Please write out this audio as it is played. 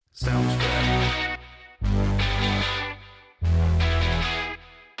Sounds good.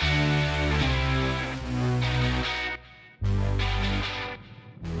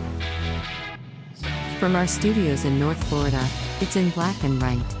 From our studios in North Florida, it's In Black and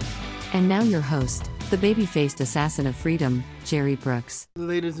White. And now your host, the baby-faced assassin of freedom, Jerry Brooks.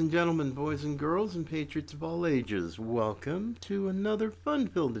 Ladies and gentlemen, boys and girls, and patriots of all ages, welcome to another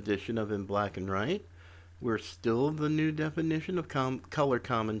fun-filled edition of In Black and White. We're still the new definition of color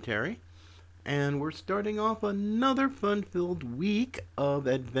commentary, and we're starting off another fun-filled week of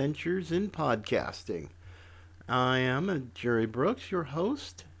adventures in podcasting. I am Jerry Brooks, your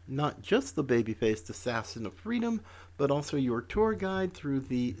host, not just the baby-faced assassin of freedom, but also your tour guide through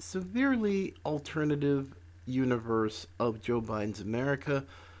the severely alternative universe of Joe Biden's America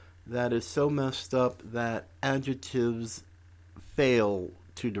that is so messed up that adjectives fail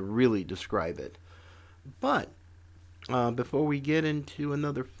to really describe it. But before we get into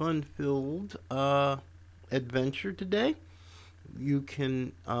another fun-filled adventure today, you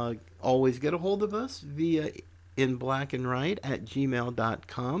can always get a hold of us via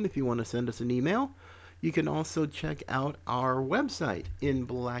inblackandwhite@gmail.com if you want to send us an email. You can also check out our website,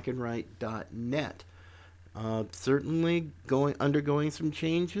 inblackandwhite.net. Certainly undergoing some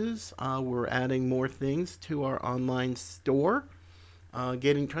changes. We're adding more things to our online store. Trying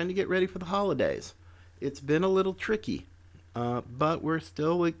to get ready for the holidays. It's been a little tricky, but we're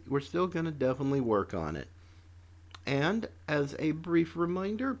still going to definitely work on it. And as a brief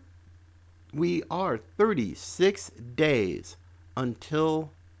reminder, we are 36 days until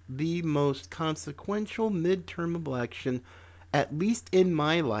the most consequential midterm election, at least in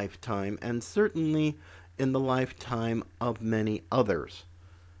my lifetime, and certainly in the lifetime of many others.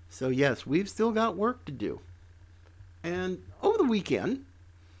 So yes, we've still got work to do. And over the weekend,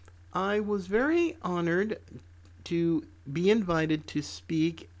 I was very honored to be invited to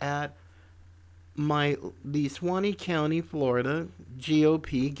speak at the Suwannee County, Florida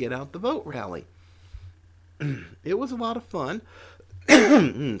GOP Get Out the Vote rally. It was a lot of fun.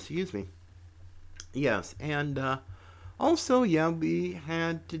 Excuse me. Yes, and also, we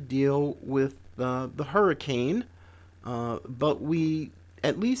had to deal with the hurricane, but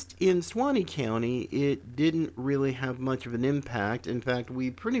at least in Suwannee County, it didn't really have much of an impact. In fact,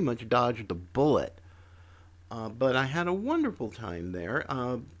 we pretty much dodged a bullet. But I had a wonderful time there.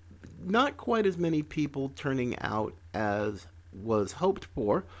 Not quite as many people turning out as was hoped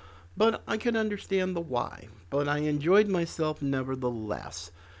for, but I could understand the why. But I enjoyed myself nevertheless.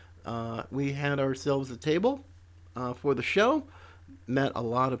 We had ourselves a table for the show, met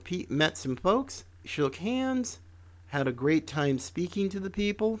some folks, shook hands, had a great time speaking to the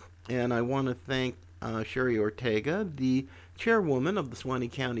people, and I want to thank Sherry Ortega, the chairwoman of the Suwannee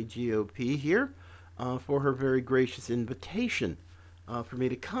County GOP here, for her very gracious invitation for me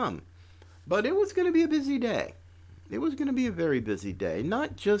to come. But it was going to be a busy day. It was going to be a very busy day,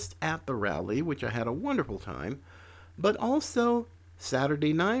 not just at the rally, which I had a wonderful time, but also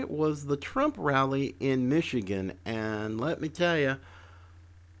Saturday night was the Trump rally in Michigan, and let me tell you,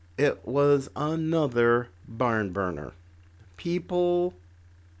 it was another barn burner. People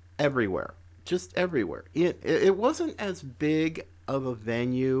everywhere, just everywhere. It wasn't as big of a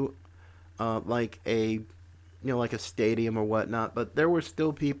venue like a stadium or whatnot, but there were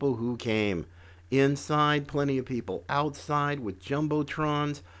still people who came. Inside, plenty of people. Outside with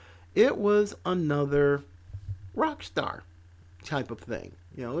jumbotrons. It was another rock star type of thing.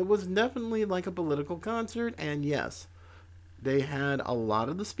 It was definitely like a political concert, and yes, they had a lot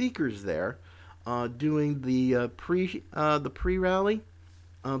of the speakers there doing the pre-rally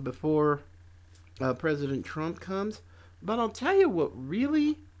before President Trump comes. But I'll tell you what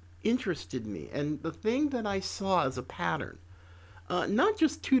really interested me, and the thing that I saw as a pattern, not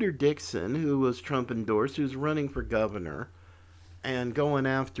just Tudor Dixon, who was Trump endorsed, who's running for governor and going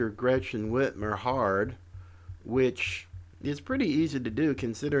after Gretchen Whitmer hard, which is pretty easy to do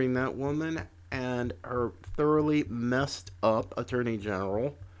considering that woman and her thoroughly messed up attorney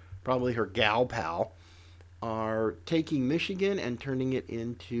general, probably her gal pal, are taking Michigan and turning it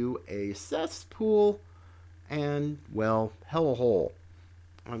into a cesspool and, well, hellhole.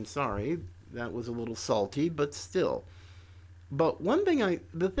 I'm sorry, that was a little salty, but still. But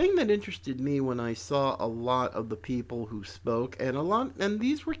the thing that interested me when I saw a lot of the people who spoke, and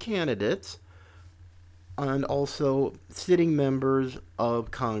these were candidates, and also sitting members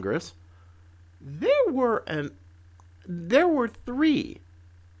of Congress, there were 3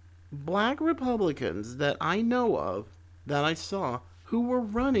 black Republicans that I know of, that I saw, who were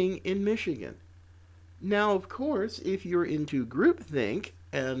running in Michigan. Now, of course, if you're into groupthink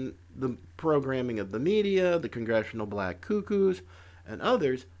and the programming of the media, the Congressional Black Cuckoos, and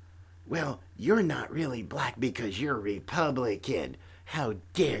others, well, you're not really black because you're Republican. How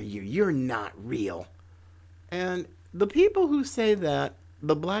dare you? You're not real. And the people who say that,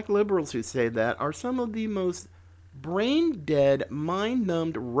 the black liberals who say that, are some of the most brain dead, mind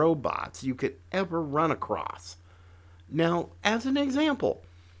numbed robots you could ever run across. Now, as an example,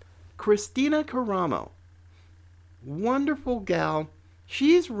 Christina Caramo, wonderful gal,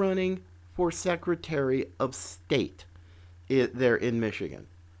 she's running for Secretary of State there in Michigan.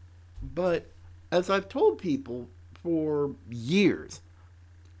 But as I've told people for years,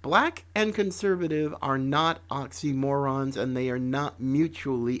 black and conservative are not oxymorons and they are not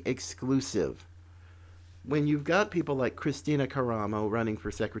mutually exclusive. When you've got people like Christina Caramo running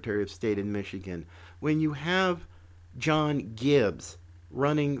for Secretary of State in Michigan, when you have John Gibbs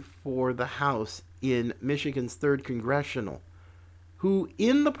running for the House in Michigan's 3rd Congressional, who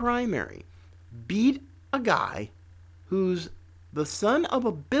in the primary beat a guy who's the son of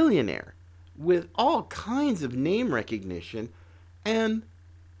a billionaire with all kinds of name recognition, and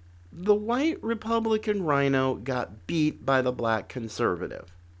the white Republican rhino got beat by the black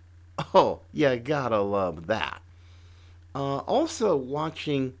conservative. Oh, you gotta love that. Also,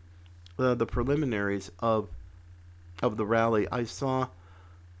 watching the preliminaries of the rally, I saw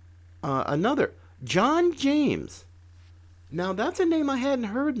another John James. Now, that's a name I hadn't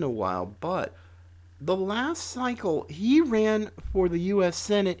heard in a while, but the last cycle he ran for the U.S.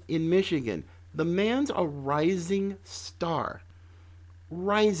 Senate in Michigan. The man's a rising star.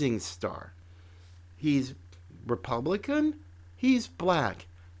 Rising star. He's Republican. He's black.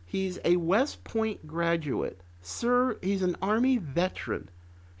 He's a West Point graduate. Sir, he's an Army veteran.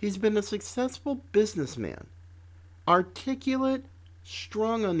 He's been a successful businessman. Articulate,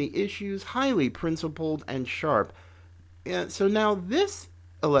 strong on the issues, highly principled, and sharp. And so now this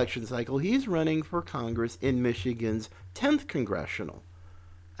election cycle, he's running for Congress in Michigan's 10th Congressional.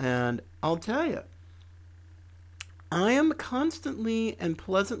 And I'll tell you, I am constantly and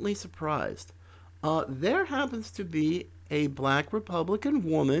pleasantly surprised. There happens to be a black Republican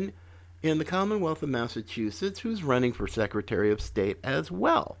woman in the Commonwealth of Massachusetts who's running for Secretary of State as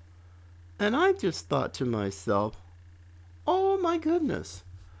well. And I just thought to myself, oh my goodness,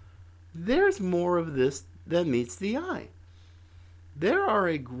 there's more of this than meets the eye. There are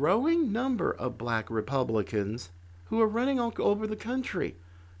a growing number of black Republicans who are running all over the country.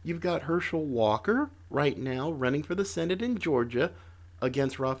 You've got Herschel Walker right now running for the Senate in Georgia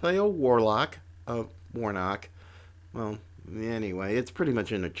against Raphael Warnock. Well, anyway, it's pretty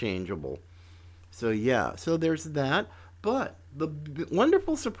much interchangeable. So yeah, so there's that. But the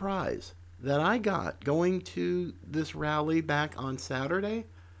wonderful surprise that I got going to this rally back on Saturday,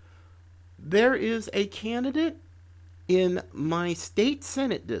 there is a candidate in my state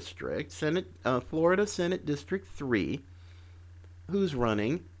Senate district, Florida Senate District 3, who's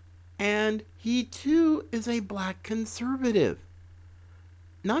running, and he too is a black conservative.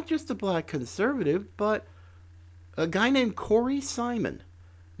 Not just a black conservative, but a guy named Corey Simon.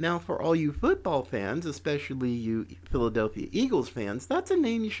 Now, for all you football fans, especially you Philadelphia Eagles fans, that's a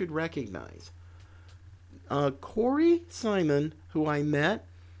name you should recognize. Corey Simon, who I met,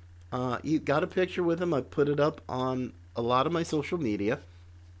 you got a picture with him. I put it up on a lot of my social media.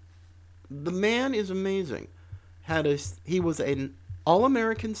 The man is amazing. He was an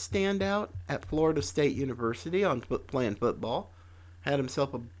All-American standout at Florida State University on playing football. Had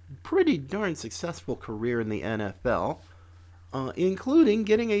himself a pretty darn successful career in the NFL, including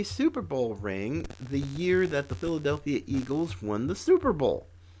getting a Super Bowl ring the year that the Philadelphia Eagles won the Super Bowl.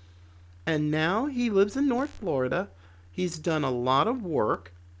 And now he lives in North Florida. He's done a lot of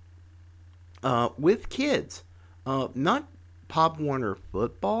work with kids. Not Pop Warner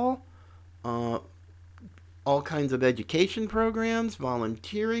football, all kinds of education programs,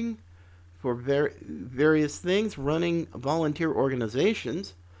 volunteering for various things, running volunteer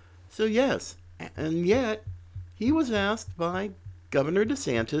organizations. So yes, and yet he was asked by Governor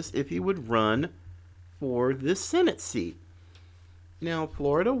DeSantis if he would run for this Senate seat. Now,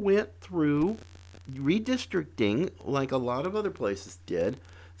 Florida went through redistricting like a lot of other places did.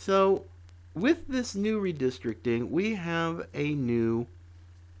 So with this new redistricting, we have a new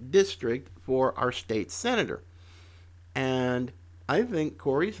district for our state senator. And I think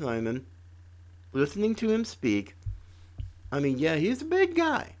Corey Simon, listening to him speak, I mean, yeah, he's a big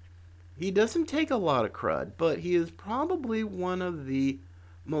guy. He doesn't take a lot of crud, but he is probably one of the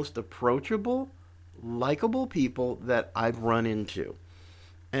most approachable, likable people that I've run into.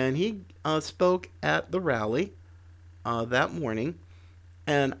 And he spoke at the rally that morning,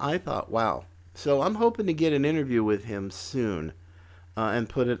 and I thought, wow. So I'm hoping to get an interview with him soon and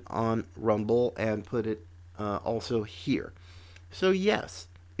put it on Rumble and put it also here. So yes,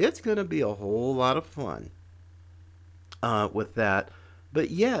 It's going to be a whole lot of fun with that.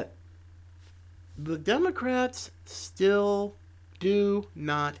 But yet, the Democrats still do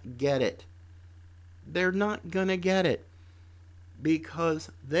not get it. They're not going to get it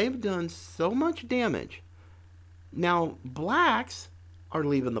because they've done so much damage. Now, blacks are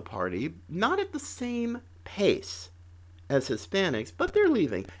leaving the party, not at the same pace as Hispanics, but they're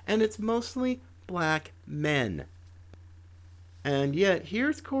leaving. And it's mostly black men. And yet,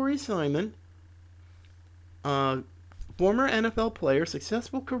 here's Corey Simon, former NFL player,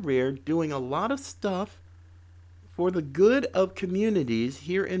 successful career, doing a lot of stuff for the good of communities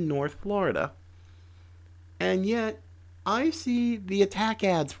here in North Florida. And yet, I see the attack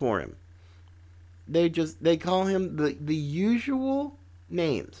ads for him. They call him the usual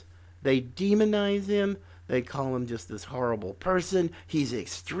names. They demonize him. They call him just this horrible person. He's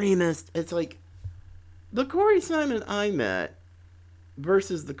extremist. It's like the Corey Simon I met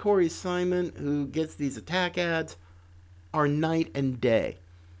versus the Corey Simon who gets these attack ads are night and day.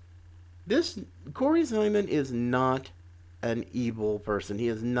 This Corey Simon is not an evil person. He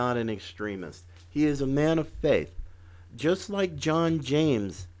is not an extremist. He is a man of faith. Just like John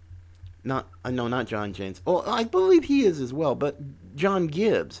James. Not John James. Oh, I believe he is as well, but John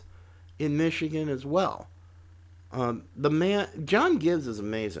Gibbs in Michigan as well. John Gibbs is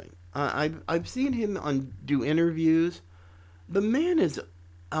amazing. I've seen him do interviews. The man is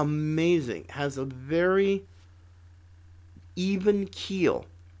amazing. Has a very even keel.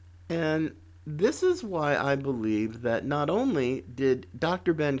 And this is why I believe that not only did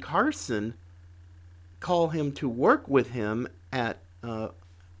Dr. Ben Carson call him to work with him at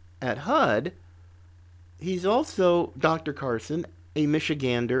HUD, he's also, Dr. Carson, a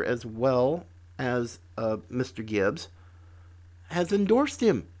Michigander as well as Mr. Gibbs, has endorsed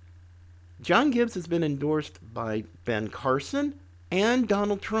him. John Gibbs has been endorsed by Ben Carson and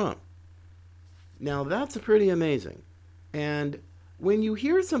Donald Trump. Now that's pretty amazing. And when you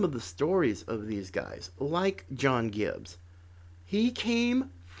hear some of the stories of these guys, like John Gibbs, he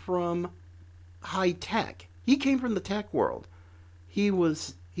came from high tech. He came from the tech world. He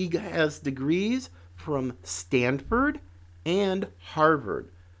has degrees from Stanford and Harvard.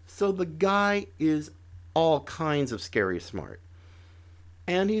 So the guy is all kinds of scary smart.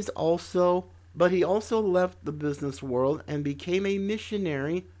 And he also left the business world and became a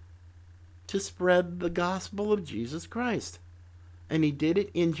missionary to spread the gospel of Jesus Christ. And he did it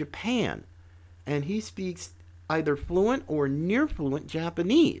in Japan. And he speaks either fluent or near fluent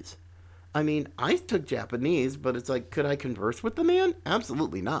Japanese. I mean, I took Japanese, but it's like, could I converse with the man?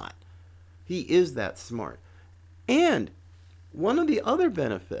 Absolutely not. He is that smart. And one of the other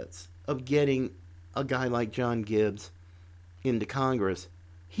benefits of getting a guy like John Gibbs into Congress,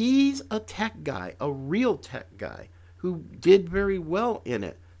 he's a tech guy, a real tech guy, who did very well in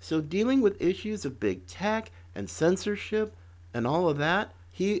it. So dealing with issues of big tech and censorship and all of that,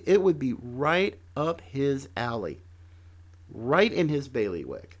 it would be right up his alley, right in his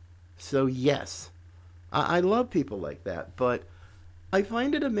bailiwick. So yes, I love people like that, but I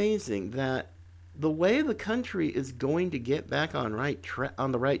find it amazing that the way the country is going to get back on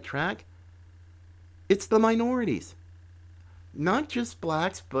the right track, it's the minorities. Not just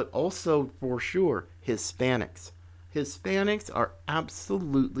blacks, but also, for sure, Hispanics. Hispanics are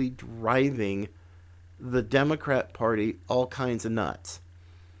absolutely driving the Democrat Party all kinds of nuts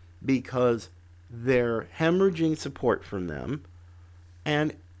because they're hemorrhaging support from them,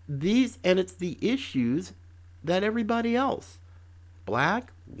 and it's the issues that everybody else,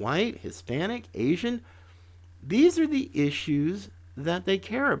 black, white, Hispanic, Asian, these are the issues that they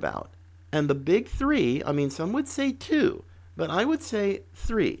care about. And the big three, I mean, some would say two, but I would say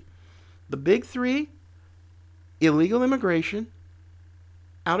three. The big three: illegal immigration,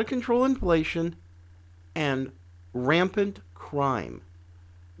 out of control inflation, and rampant crime.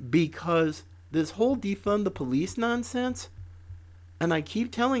 Because this whole defund the police nonsense, and I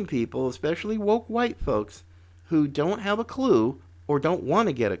keep telling people, especially woke white folks, who don't have a clue or don't want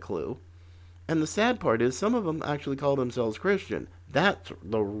to get a clue, and the sad part is some of them actually call themselves Christian. That's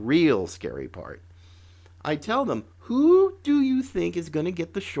the real scary part. I tell them, who do you think is going to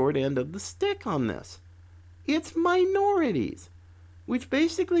get the short end of the stick on this? It's minorities, which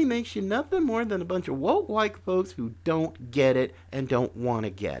basically makes you nothing more than a bunch of woke white folks who don't get it and don't want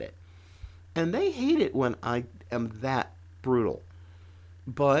to get it. And they hate it when I am that brutal.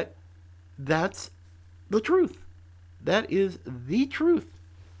 But that's the truth. That is the truth.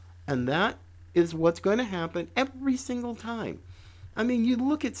 And that is what's going to happen every single time. I mean, you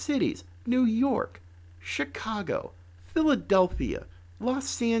look at cities: New York, Chicago, Philadelphia,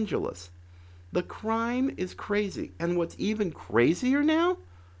 Los Angeles. The crime is crazy. And what's even crazier now,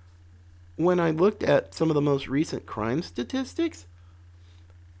 when I looked at some of the most recent crime statistics,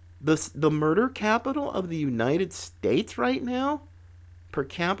 the murder capital of the United States right now, per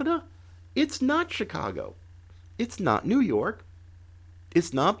capita, it's not Chicago. It's not New York.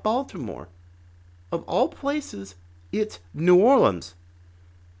 It's not Baltimore. Of all places, it's New Orleans.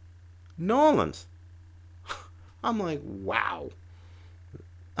 New Orleans. I'm like, wow.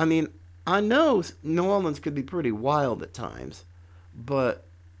 I mean, I know New Orleans could be pretty wild at times, but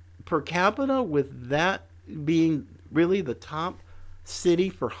per capita, with that being really the top city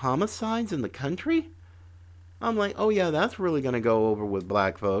for homicides in the country, I'm like, oh yeah, that's really going to go over with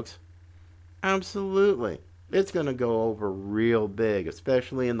black folks. Absolutely. It's going to go over real big,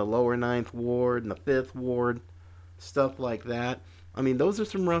 especially in the lower Ninth Ward and the Fifth Ward, stuff like that. I mean, those are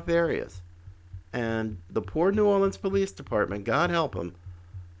some rough areas. And the poor New Orleans Police Department, God help them,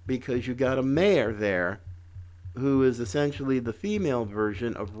 because you got a mayor there who is essentially the female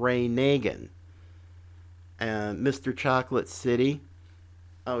version of Ray Nagin. And Mr. Chocolate City,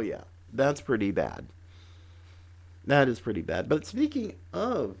 oh yeah, that's pretty bad. That is pretty bad. But speaking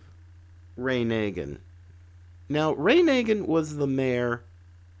of Ray Nagin, now Ray Nagin was the mayor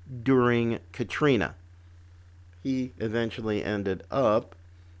during Katrina. He eventually ended up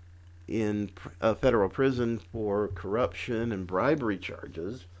in a federal prison for corruption and bribery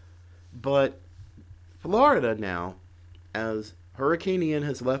charges. But Florida now, as Hurricane Ian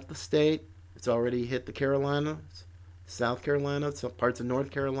has left the state, it's already hit the Carolinas, South Carolina, some parts of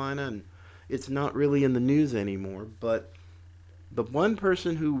North Carolina, and it's not really in the news anymore. But the one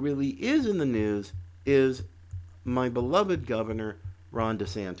person who really is in the news is my beloved governor, Ron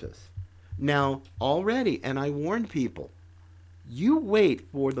DeSantis. Now, already, and I warned people, you wait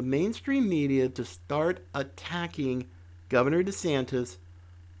for the mainstream media to start attacking Governor DeSantis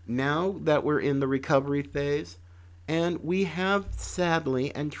now that we're in the recovery phase. And we have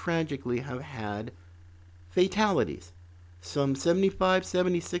sadly and tragically have had fatalities. Some 75,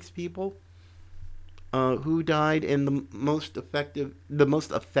 76 people who died in the most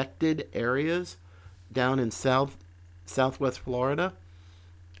affected areas down in southwest Florida.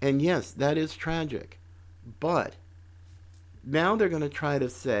 And yes, that is tragic. But now they're going to try to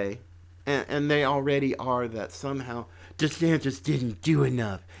say, and they already are, that somehow DeSantis didn't do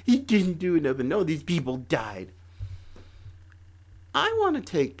enough. He didn't do enough, and no, these people died. I want to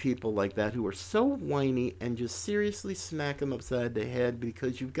take people like that who are so whiny and just seriously smack them upside the head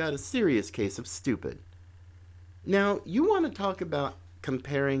because you've got a serious case of stupid. Now, you want to talk about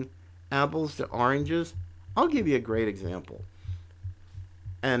comparing apples to oranges? I'll give you a great example.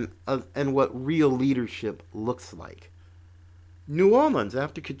 And what real leadership looks like. New Orleans,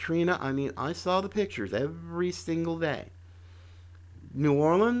 after Katrina, I mean, I saw the pictures every single day. New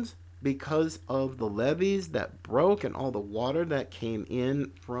Orleans, because of the levees that broke and all the water that came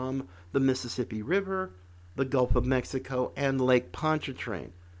in from the Mississippi River, the Gulf of Mexico, and Lake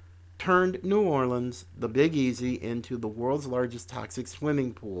Pontchartrain, turned New Orleans, the Big Easy, into the world's largest toxic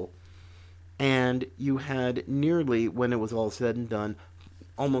swimming pool. And you had nearly, when it was all said and done,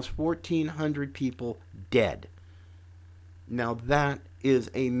 almost 1,400 people dead. Now that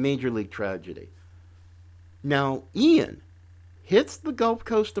is a major league tragedy. Now, Ian hits the Gulf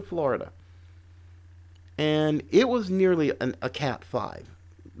Coast of Florida, and it was nearly a Cat 5,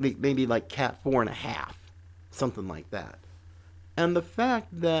 maybe like Cat 4.5, something like that. And the fact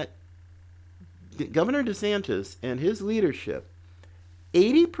that Governor DeSantis and his leadership,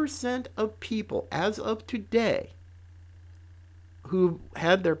 80% of people as of today who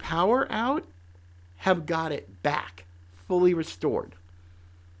had their power out have got it back, fully restored.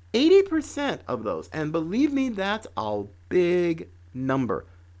 80% of those. And believe me, that's a big number.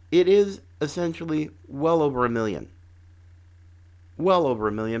 It is essentially well over 1 million. Well over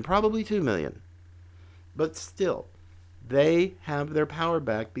 1 million, probably 2 million. But still, they have their power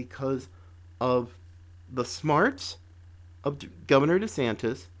back because of the smarts of Governor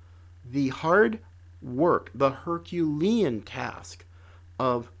DeSantis, the hard work, the Herculean task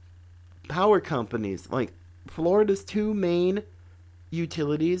of power companies. Like Florida's two main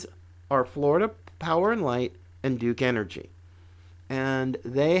utilities are Florida Power and Light and Duke Energy. And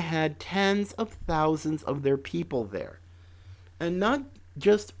they had tens of thousands of their people there. And not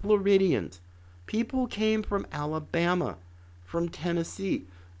just Floridians. People came from Alabama, from Tennessee,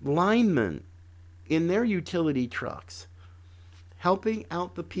 linemen in their utility trucks, helping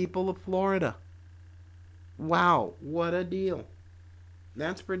out the people of Florida. Wow, what a deal.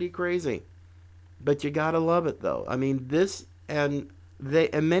 That's pretty crazy. But you gotta love it though. I mean, and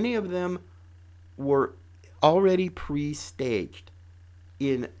many of them were already pre-staged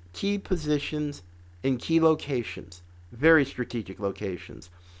in key positions, in key locations, very strategic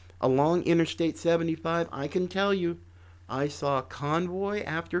locations. along Interstate 75, I can tell you, I saw convoy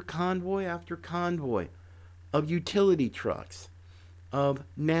after convoy after convoy of utility trucks, of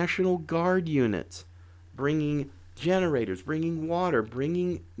National Guard units, bringing generators, bringing water,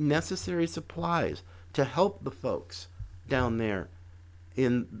 bringing necessary supplies to help the folks down there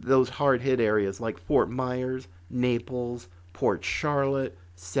in those hard hit areas like Fort Myers, Naples, Port Charlotte,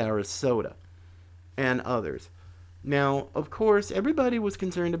 Sarasota, and others. Now, of course, everybody was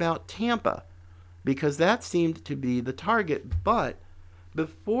concerned about Tampa because that seemed to be the target, but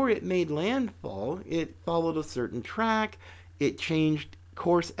before it made landfall, it followed a certain track, it changed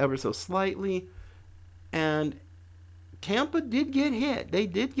course ever so slightly, and Tampa did get hit. They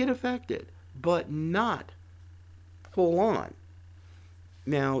did get affected, but not full on.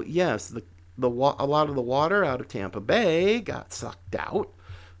 Now, yes, a lot of the water out of Tampa Bay got sucked out,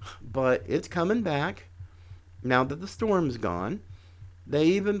 but it's coming back now that the storm's gone. They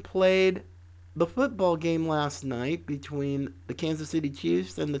even played the football game last night between the Kansas City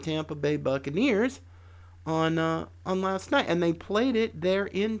Chiefs and the Tampa Bay Buccaneers on last night, and they played it there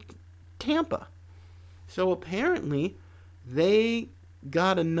in Tampa. So apparently they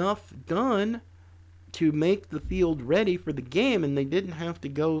got enough done to make the field ready for the game, and they didn't have to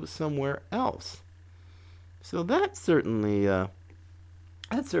go somewhere else. So that certainly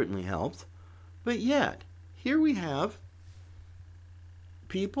helps. But yet, here we have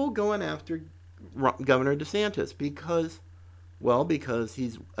people going after Governor DeSantis because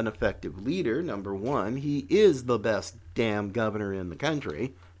he's an effective leader, number one. He is the best damn governor in the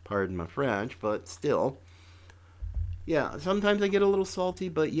country. Pardon my French, but still. Yeah, sometimes I get a little salty,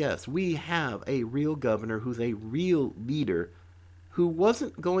 but yes, we have a real governor who's a real leader who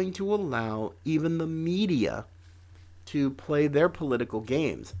wasn't going to allow even the media to play their political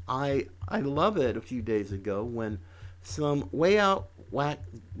games. I love it a few days ago when some way out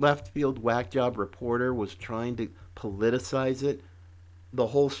left field whack job reporter was trying to politicize it, the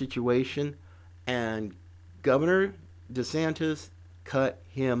whole situation, and Governor DeSantis cut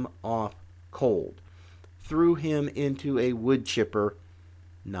him off cold. Threw him into a wood chipper,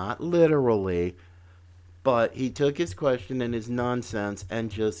 not literally, but he took his question and his nonsense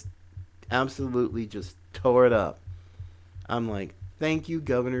and just absolutely just tore it up. I'm like, thank you,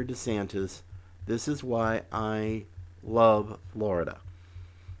 Governor DeSantis. This is why I love Florida.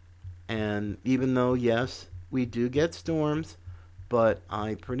 And even though, yes, we do get storms, but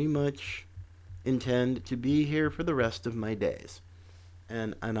I pretty much intend to be here for the rest of my days.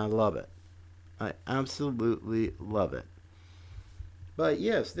 And I love it. I absolutely love it. But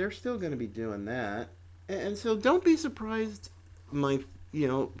yes, they're still going to be doing that. And so don't be surprised,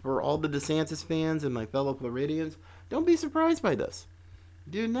 for all the DeSantis fans and my fellow Floridians, don't be surprised by this.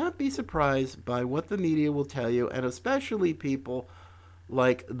 Do not be surprised by what the media will tell you, and especially people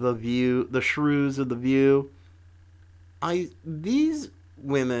like The View, the shrews of The View. These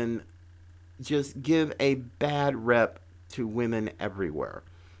women just give a bad rep to women everywhere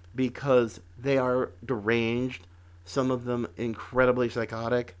because they are deranged, some of them incredibly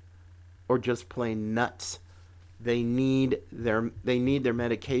psychotic, or just plain nuts. They need their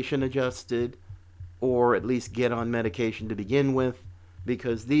medication adjusted, or at least get on medication to begin with,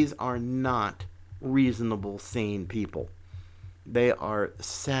 because these are not reasonable, sane people. They are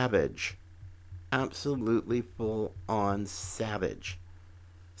savage. Absolutely full-on savage.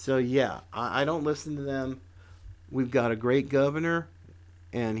 So yeah, I don't listen to them. We've got a great governor,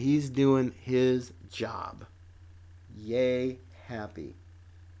 and he's doing his job. Yay, happy.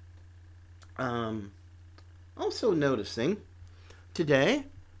 Also noticing, today,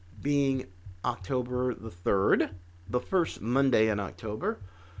 being October the 3rd, the first Monday in October,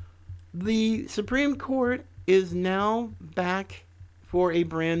 the Supreme Court is now back for a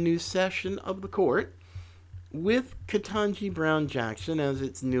brand new session of the court with Ketanji Brown Jackson as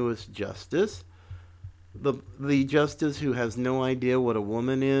its newest justice. The justice who has no idea what a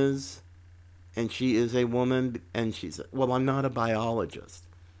woman is, and she is a woman, and I'm not a biologist.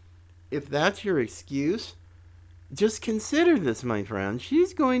 If that's your excuse, just consider this, my friend.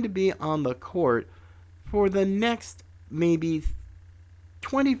 She's going to be on the court for the next maybe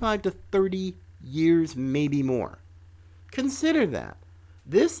 25 to 30 years, maybe more. Consider that.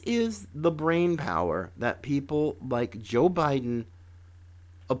 This is the brain power that people like Joe Biden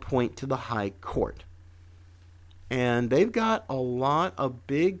appoint to the high court. And they've got a lot of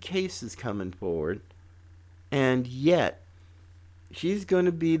big cases coming forward, and yet she's going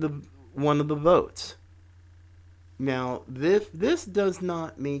to be one of the votes. Now, if this does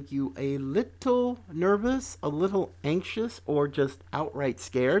not make you a little nervous, a little anxious, or just outright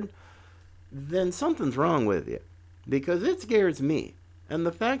scared, then something's wrong with you, because it scares me. And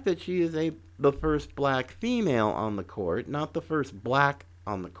the fact that she is the first black female on the court, not the first black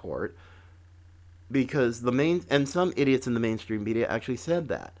on the court, because and some idiots in the mainstream media actually said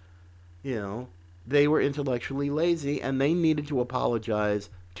that. You know, they were intellectually lazy and they needed to apologize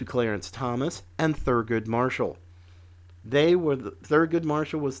to Clarence Thomas and Thurgood Marshall. Thurgood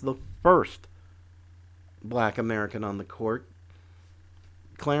Marshall was the first black American on the court.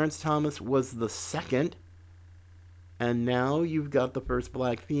 Clarence Thomas was the second. And now you've got the first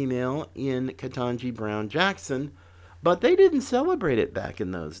black female in Ketanji Brown Jackson, but they didn't celebrate it back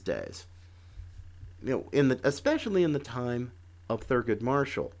in those days. You know, especially in the time of Thurgood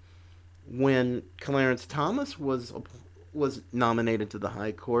Marshall, when Clarence Thomas was nominated to the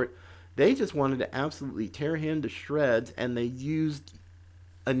High Court, they just wanted to absolutely tear him to shreds, and they used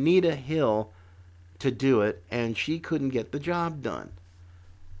Anita Hill to do it, and she couldn't get the job done.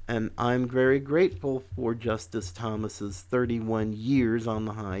 And I'm very grateful for Justice Thomas's 31 years on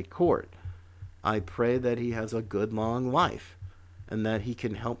the High Court. I pray that he has a good long life and that he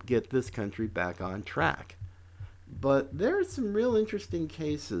can help get this country back on track. But there are some real interesting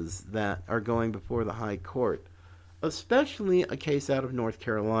cases that are going before the High Court, especially a case out of North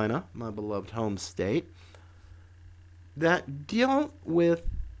Carolina, my beloved home state, that dealt with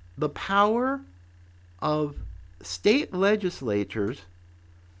the power of state legislatures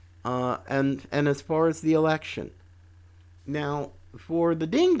and as far as the election. Now, for the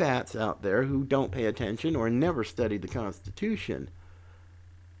dingbats out there who don't pay attention or never studied the Constitution,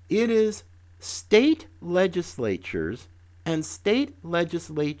 it is state legislatures and state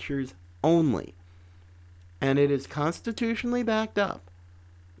legislatures only, and it is constitutionally backed up,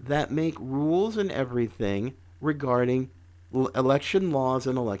 that make rules and everything regarding election laws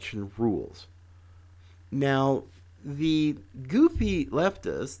and election rules. Now, the goofy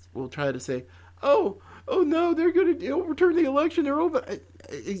leftists will try to say, oh no, they're going to overturn the election. They're over.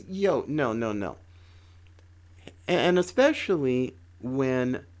 No. And especially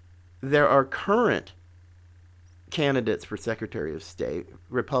when there are current candidates for Secretary of State,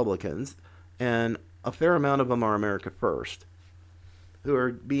 Republicans, and a fair amount of them are America First, who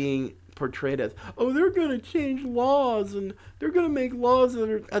are being portrayed as, they're going to change laws and they're going to make laws that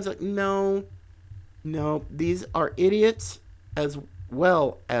are, I was like, no, these are idiots as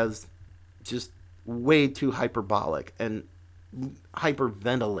well as just way too hyperbolic and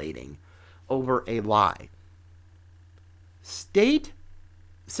hyperventilating over a lie.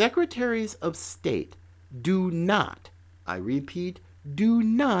 Secretaries of state do not, I repeat, do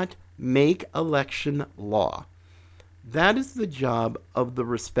not make election law. That is the job of the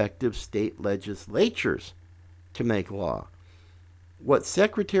respective state legislatures to make law. What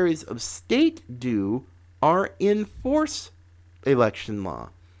secretaries of state do are enforce election law.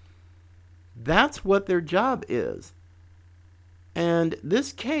 That's what their job is. And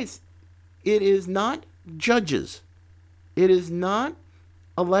this case, it is not judges. It is not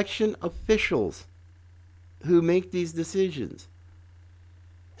election officials who make these decisions.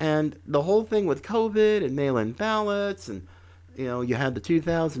 And the whole thing with COVID and mail-in ballots, and you had the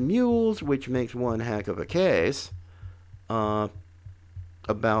 2,000 mules, which makes one heck of a case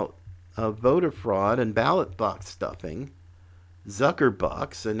about voter fraud and ballot box stuffing,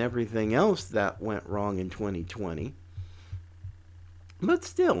 Zuckerbucks, and everything else that went wrong in 2020. But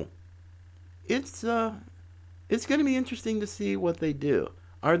still, it's going to be interesting to see what they do.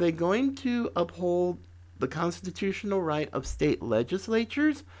 Are they going to uphold the constitutional right of state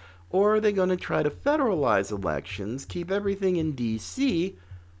legislatures, or are they going to try to federalize elections, keep everything in D.C.,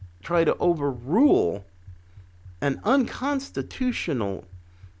 try to overrule an unconstitutional,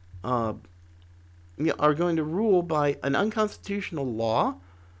 are going to rule by an unconstitutional law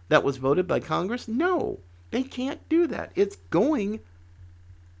that was voted by Congress? No, they can't do that.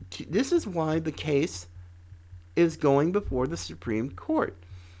 This is why the case is going before the Supreme Court.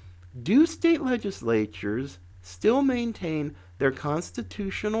 Do state legislatures still maintain their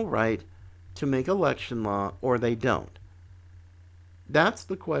constitutional right to make election law, or they don't? That's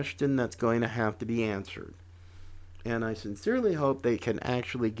the question that's going to have to be answered. And I sincerely hope they can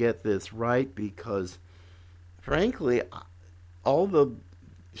actually get this right, because, frankly, all the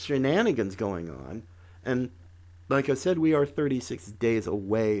shenanigans going on, and like I said, we are 36 days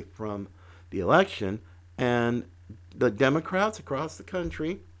away from the election, and the Democrats across the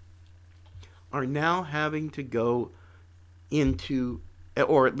country are now having to go into,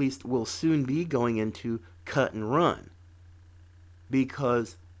 or at least will soon be going into, cut and run,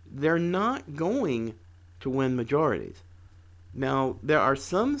 because they're not going to win majorities. Now, there are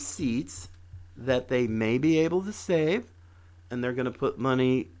some seats that they may be able to save, and they're going to put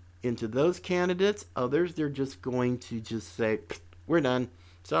money into those candidates. Others, they're just going to say, we're done.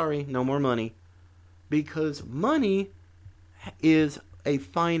 Sorry, no more money. Because money is a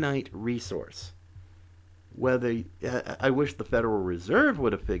finite resource. Whether I wish the Federal Reserve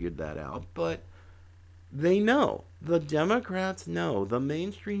would have figured that out, but they know. The Democrats know. The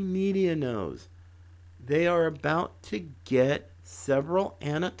mainstream media knows. They are about to get several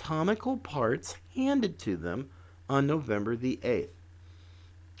anatomical parts handed to them on November the 8th.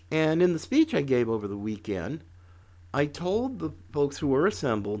 And in the speech I gave over the weekend, I told the folks who were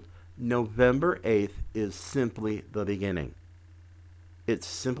assembled November 8th is simply the beginning. It's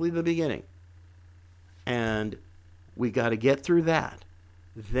simply the beginning. And we got to get through that.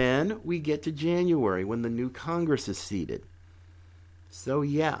 Then we get to January when the new Congress is seated. So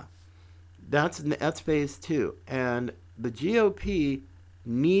yeah, that's phase 2. And the GOP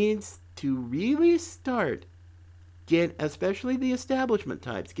needs to really start, especially the establishment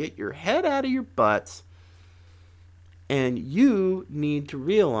types, get your head out of your butts. And you need to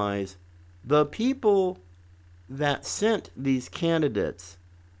realize the people that sent these candidates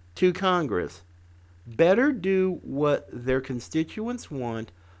to Congress better do what their constituents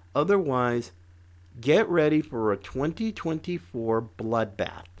want. Otherwise, get ready for a 2024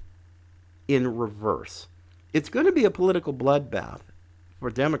 bloodbath in reverse. It's going to be a political bloodbath for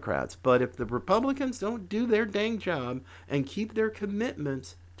Democrats, but if the Republicans don't do their dang job and keep their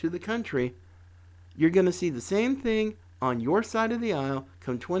commitments to the country, you're going to see the same thing on your side of the aisle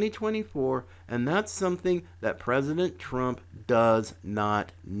come 2024, and that's something that President Trump does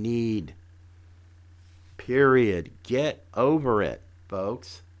not need. Period. Get over it,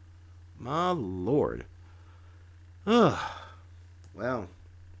 folks. My Lord. Ugh. Well,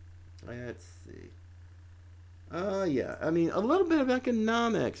 let's see. Yeah. I mean, a little bit of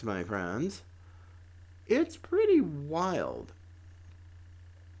economics, my friends. It's pretty wild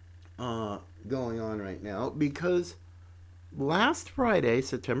going on right now, because last Friday,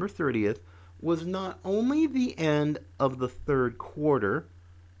 September 30th, was not only the end of the third quarter,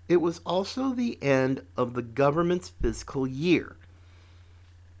 it was also the end of the government's fiscal year.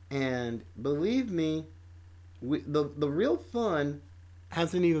 And believe me, the real fun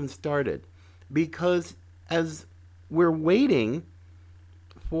hasn't even started, because as we're waiting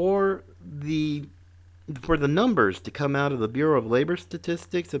for the numbers to come out of the Bureau of Labor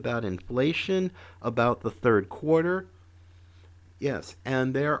Statistics about inflation, about the third quarter, yes,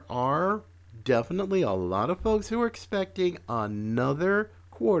 and there are definitely a lot of folks who are expecting another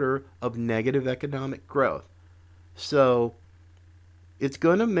quarter of negative economic growth. So it's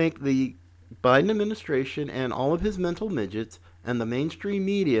going to make the Biden administration and all of his mental midgets and the mainstream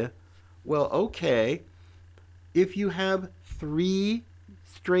media, well, okay, if you have 3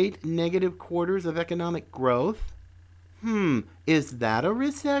 straight negative quarters of economic growth, is that a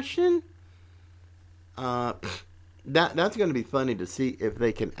recession? That's going to be funny to see if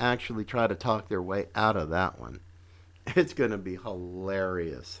they can actually try to talk their way out of that one. It's going to be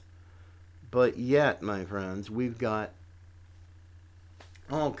hilarious. But yet, my friends, we've got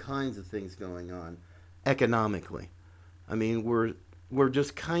all kinds of things going on economically. I mean, we're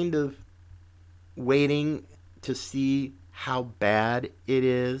just kind of waiting to see how bad it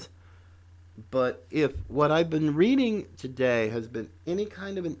is. But if what I've been reading today has been any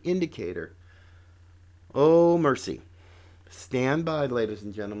kind of an indicator, oh mercy. Stand by, ladies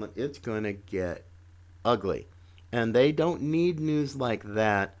and gentlemen. It's going to get ugly. And they don't need news like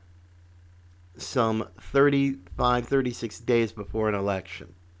that some 35, 36 days before an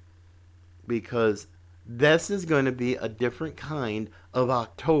election. Because this is going to be a different kind of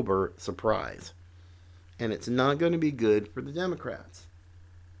October surprise. And it's not going to be good for the Democrats.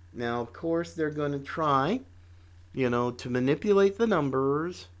 Now, of course, they're going to try, to manipulate the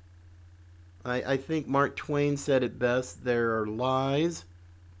numbers. I think Mark Twain said it best. There are lies,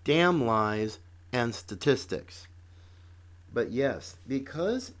 damn lies, and statistics. But yes,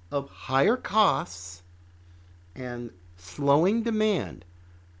 because of higher costs and slowing demand,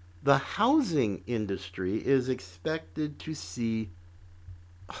 the housing industry is expected to see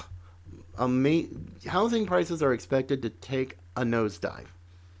housing prices are expected to take a nosedive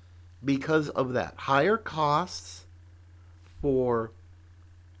because of that. Higher costs for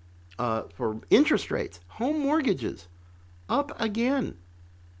interest rates, home mortgages, up again.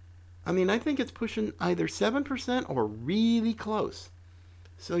 I mean, I think it's pushing either 7% or really close.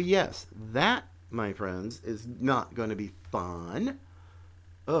 So yes, that, my friends, is not going to be fun.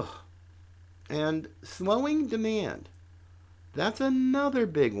 Ugh. And slowing demand. That's another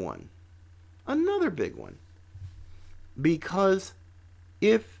big one. Another big one. Because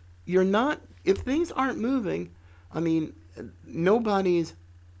if things aren't moving, I mean, nobody's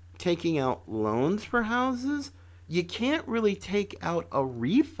taking out loans for houses. you can't really take out a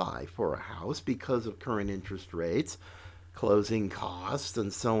refi for a house because of current interest rates, closing costs,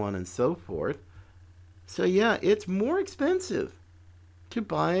 and so on and so forth. So, yeah, it's more expensive to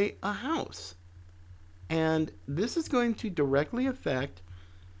buy a house. And this is going to directly affect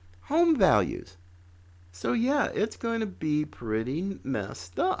home values. So, yeah, it's going to be pretty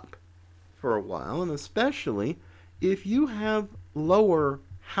messed up for a while, and especially if you have lower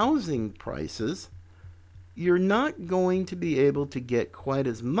housing prices, you're not going to be able to get quite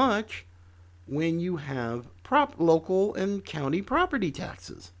as much when you have local and county property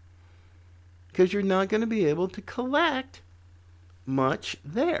taxes, because you're not going to be able to collect much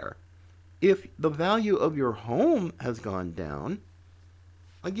there. If the value of your home has gone down,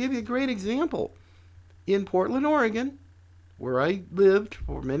 I'll give you a great example. In Portland, Oregon, where I lived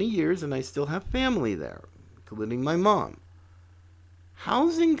for many years, and I still have family there, including my mom,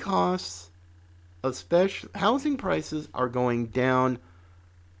 housing costs, housing prices are going down,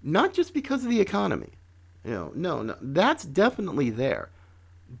 not just because of the economy. No, that's definitely there.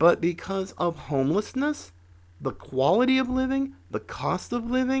 But because of homelessness, the quality of living, the cost of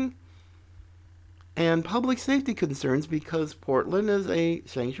living, and public safety concerns, because Portland is a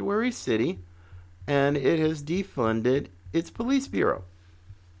sanctuary city and it has defunded its police bureau.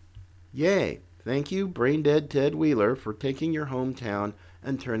 Yay. Thank you, brain dead Ted Wheeler, for taking your hometown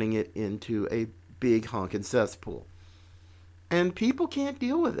and turning it into a big honkin' cesspool. And people can't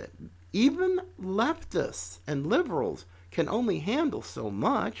deal with it. Even leftists and liberals can only handle so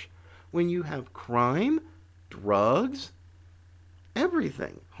much when you have crime, drugs,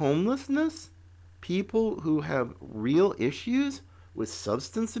 everything. Homelessness, people who have real issues with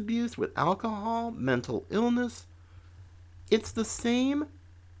substance abuse, with alcohol, mental illness. It's the same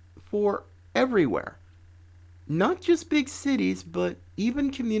for everywhere. Not just big cities, but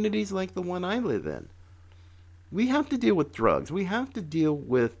even communities like the one I live in. We have to deal with drugs. We have to deal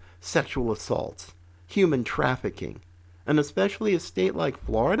with sexual assaults, human trafficking, and especially a state like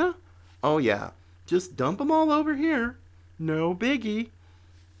Florida. Oh yeah, just dump them all over here. No biggie.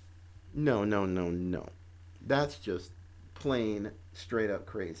 No. That's just plain straight up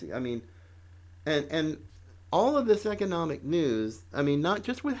crazy. I mean, and all of this economic news, I mean, not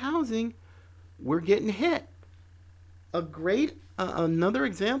just with housing, we're getting hit. Another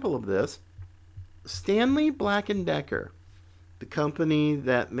example of this, Stanley Black & Decker, the company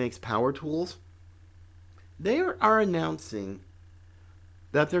that makes power tools, they are announcing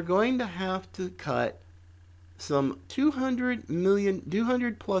that they're going to have to cut some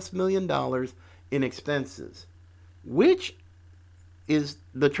 $200 plus million in expenses, which is,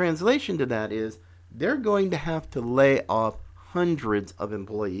 the translation to that is, they're going to have to lay off hundreds of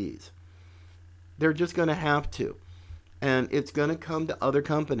employees. They're just going to have to. And it's going to come to other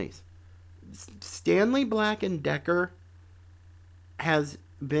companies. Stanley Black & Decker has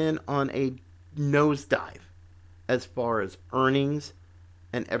been on a nosedive as far as earnings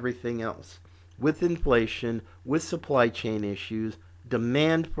and everything else. With inflation, with supply chain issues,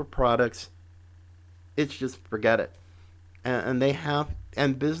 demand for products, it's just forget it.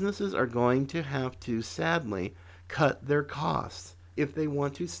 And businesses are going to have to, sadly, cut their costs if they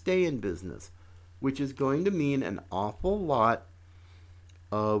want to stay in business, which is going to mean an awful lot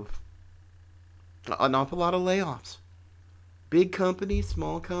of layoffs. Big companies,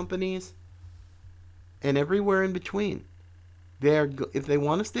 small companies, and everywhere in between. If they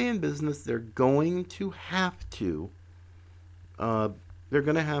want to stay in business, they're going to have to. They're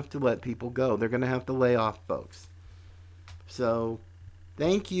going to have to let people go. They're going to have to lay off folks. So,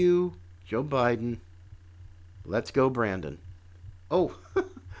 thank you, Joe Biden. Let's go, Brandon. Oh,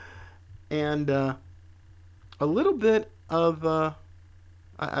 and a little bit of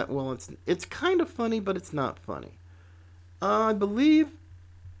it's kind of funny, but it's not funny. I believe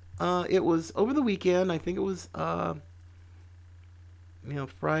it was over the weekend. I think it was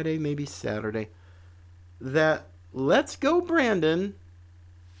Friday, maybe Saturday, that "Let's Go Brandon"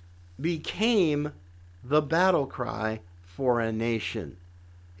 became the battle cry for a nation.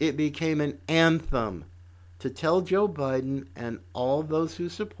 It became an anthem to tell Joe Biden and all those who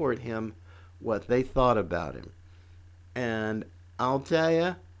support him what they thought about him. And I'll tell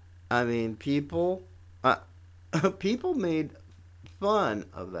you, I mean, people made fun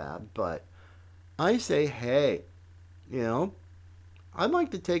of that, but I say, hey, I'd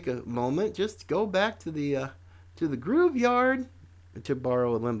like to take a moment, just go back to the groove yard, to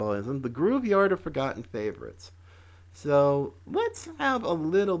borrow a Limbauism, the groove yard of forgotten favorites. So let's have a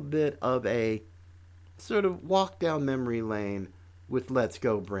little bit of a sort of walk down memory lane with "Let's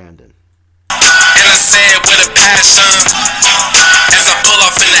Go Brandon." And I say it with a passion as I pull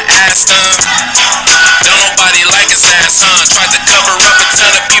off in the Aston. Don't nobody everybody like his handsome. Tried to cover up and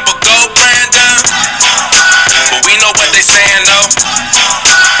tell the people go Brandon, but we know what they saying though.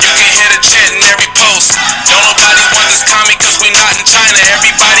 You can hear the chant in every post. Don't nobody want this Tommy cause we not in China.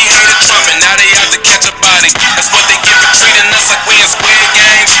 Everybody heard the trumpet, now they have to catch a body. That's what they get for treating us like we in Squid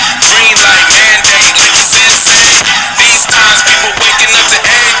Games. Green light mandate, like the sis say. These times people waking up to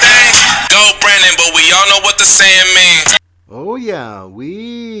everything. Go Brandon, but we all know what the saying means. Oh yeah,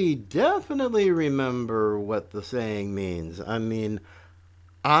 we definitely remember what the saying means. I mean,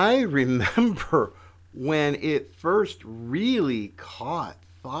 I remember when it first really caught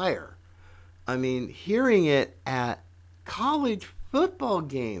fire. I mean, hearing it at college football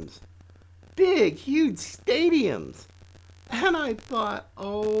games, big, huge stadiums. And I thought,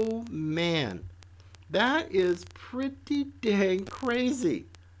 oh man, that is pretty dang crazy.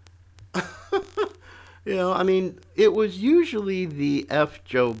 You know, I mean, it was usually the F.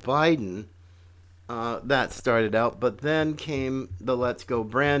 Joe Biden that started out, but then came the Let's Go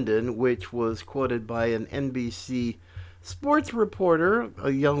Brandon, which was quoted by an NBC sports reporter, a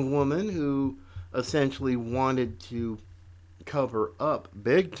young woman who essentially wanted to cover up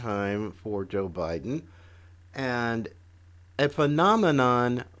big time for Joe Biden, and a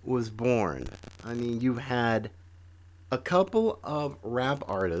phenomenon was born. I mean, you had a couple of rap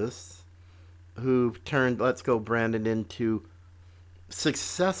artists who've turned Let's Go Brandon into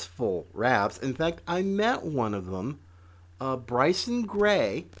successful raps. In fact, I met one of them, Bryson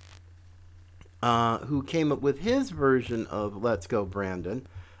Gray, who came up with his version of Let's Go Brandon.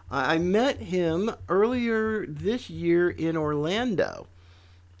 I met him earlier this year in Orlando.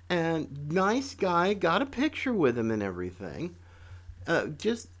 And nice guy, got a picture with him and everything.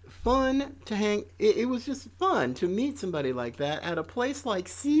 Just fun to hang. It was just fun to meet somebody like that at a place like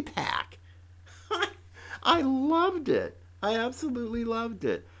CPAC. I loved it. I absolutely loved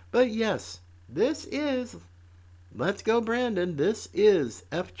it. But yes, this is Let's Go Brandon. This is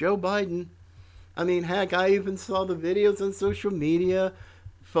F. Joe Biden. I mean, heck, I even saw the videos on social media.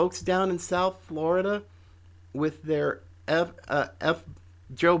 Folks down in South Florida with their F.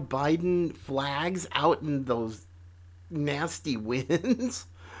 Joe Biden flags out in those nasty winds.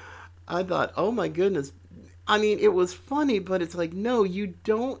 I thought, oh my goodness. I mean, it was funny, but it's like, no, you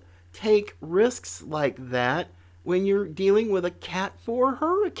don't take risks like that when you're dealing with a Cat 4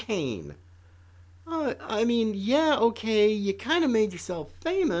 hurricane. I mean, yeah, okay, you kind of made yourself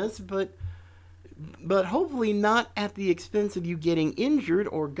famous, but hopefully not at the expense of you getting injured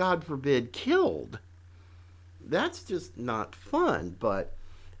or, God forbid, killed. That's just not fun, but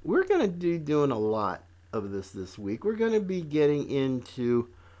we're going to be doing a lot of this week. We're going to be getting into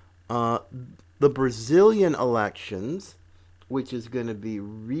the Brazilian elections, which is going to be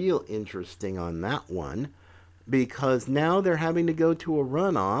real interesting on that one, because now they're having to go to a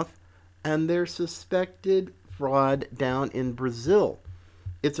runoff, and there's suspected fraud down in Brazil.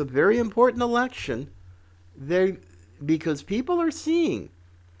 It's a very important election because people are seeing,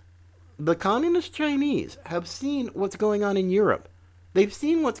 the communist Chinese have seen what's going on in Europe. They've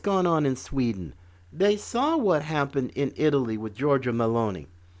seen what's gone on in Sweden. They saw what happened in Italy with Giorgia Meloni.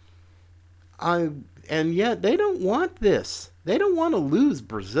 And yet they don't want this. They don't want to lose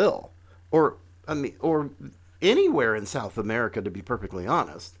Brazil or anywhere in South America, to be perfectly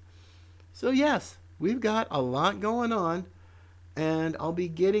honest. So yes, we've got a lot going on, and I'll be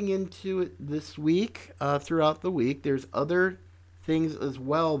getting into it this week, throughout the week. There's other things as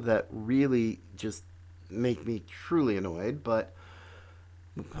well that really just make me truly annoyed, but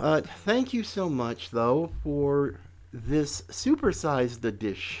thank you so much, though, for this supersized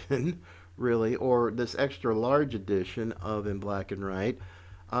edition, really, or this extra large edition of In Black and White.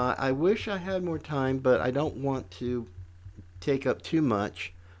 I wish I had more time, but I don't want to take up too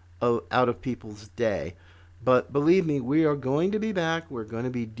much out of people's day. But believe me, we are going to be back. We're going to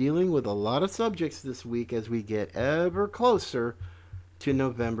be dealing with a lot of subjects this week as we get ever closer to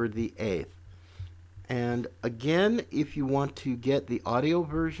November the 8th. And again, if you want to get the audio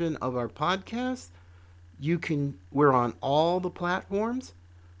version of our podcast, we're on all the platforms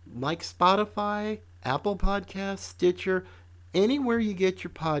like Spotify, Apple Podcasts, Stitcher, anywhere you get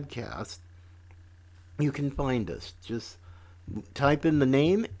your podcast, you can find us. Just type in the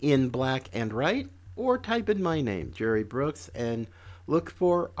name In Black and White, or type in my name, Jerry Brooks, and look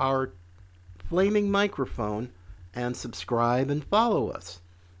for our flaming microphone and subscribe and follow us.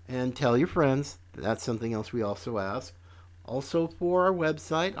 And tell your friends. That's something else we also ask. Also for our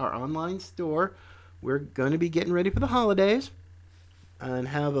website, our online store, we're going to be getting ready for the holidays and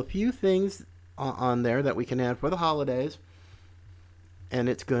have a few things on there that we can add for the holidays. And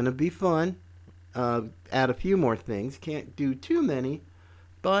it's going to be fun. Add a few more things. Can't do too many.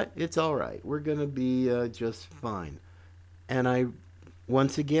 But it's all right. We're going to be just fine. And I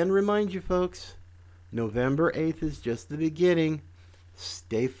once again remind you folks, November 8th is just the beginning.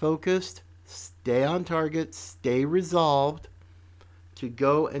 Stay focused, stay on target, stay resolved to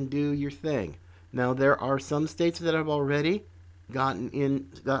go and do your thing. Now, there are some states that have already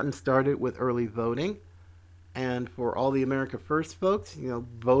gotten started with early voting. And for all the America First folks,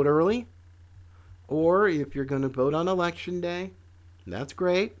 vote early. Or if you're going to vote on election day, that's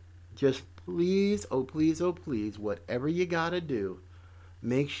great. Just please, oh please, oh please, whatever you got to do,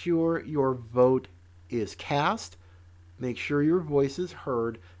 make sure your vote is cast, make sure your voice is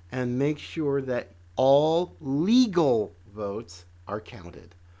heard, and make sure that all legal votes are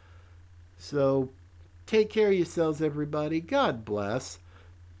counted. So take care of yourselves, everybody. God bless.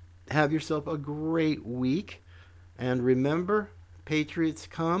 Have yourself a great week. And remember, Patriots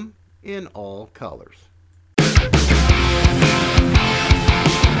come in all colors.